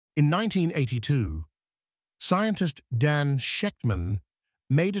In 1982, scientist Dan Shechtman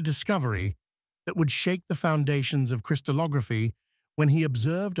made a discovery that would shake the foundations of crystallography when he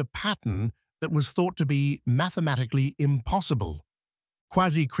observed a pattern that was thought to be mathematically impossible.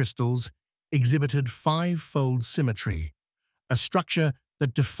 Quasicrystals exhibited five-fold symmetry, a structure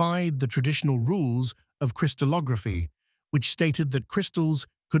that defied the traditional rules of crystallography, which stated that crystals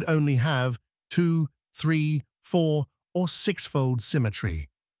could only have 2, 3, 4, or 6-fold symmetry.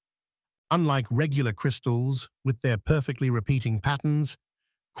 Unlike regular crystals with their perfectly repeating patterns,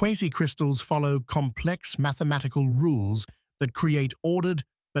 quasicrystals follow complex mathematical rules that create ordered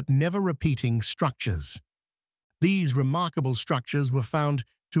but never repeating structures. These remarkable structures were found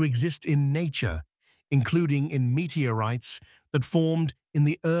to exist in nature, including in meteorites that formed in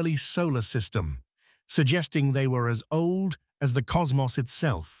the early solar system, suggesting they were as old as the cosmos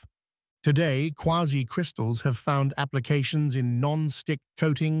itself. Today, quasicrystals have found applications in non-stick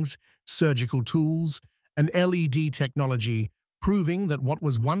coatings, surgical tools, and LED technology, proving that what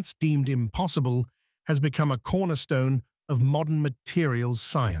was once deemed impossible has become a cornerstone of modern materials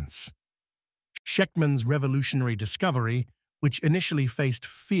science. Shechtman's revolutionary discovery, which initially faced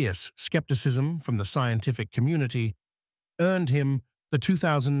fierce skepticism from the scientific community, earned him the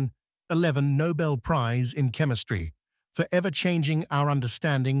 2011 Nobel Prize in Chemistry for ever changing our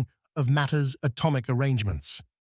understanding of matter's atomic arrangements.